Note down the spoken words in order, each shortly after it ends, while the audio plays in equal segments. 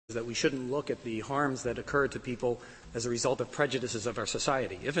that we shouldn't look at the harms that occur to people as a result of prejudices of our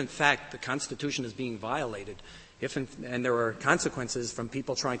society. If, in fact, the Constitution is being violated, and there are consequences from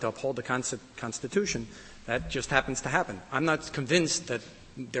people trying to uphold the Constitution, that just happens to happen. I'm not convinced that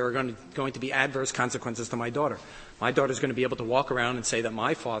there are going to be adverse consequences to my daughter. My daughter's going to be able to walk around and say that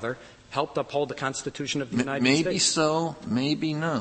my father helped uphold the Constitution of the United States. Maybe so, maybe no.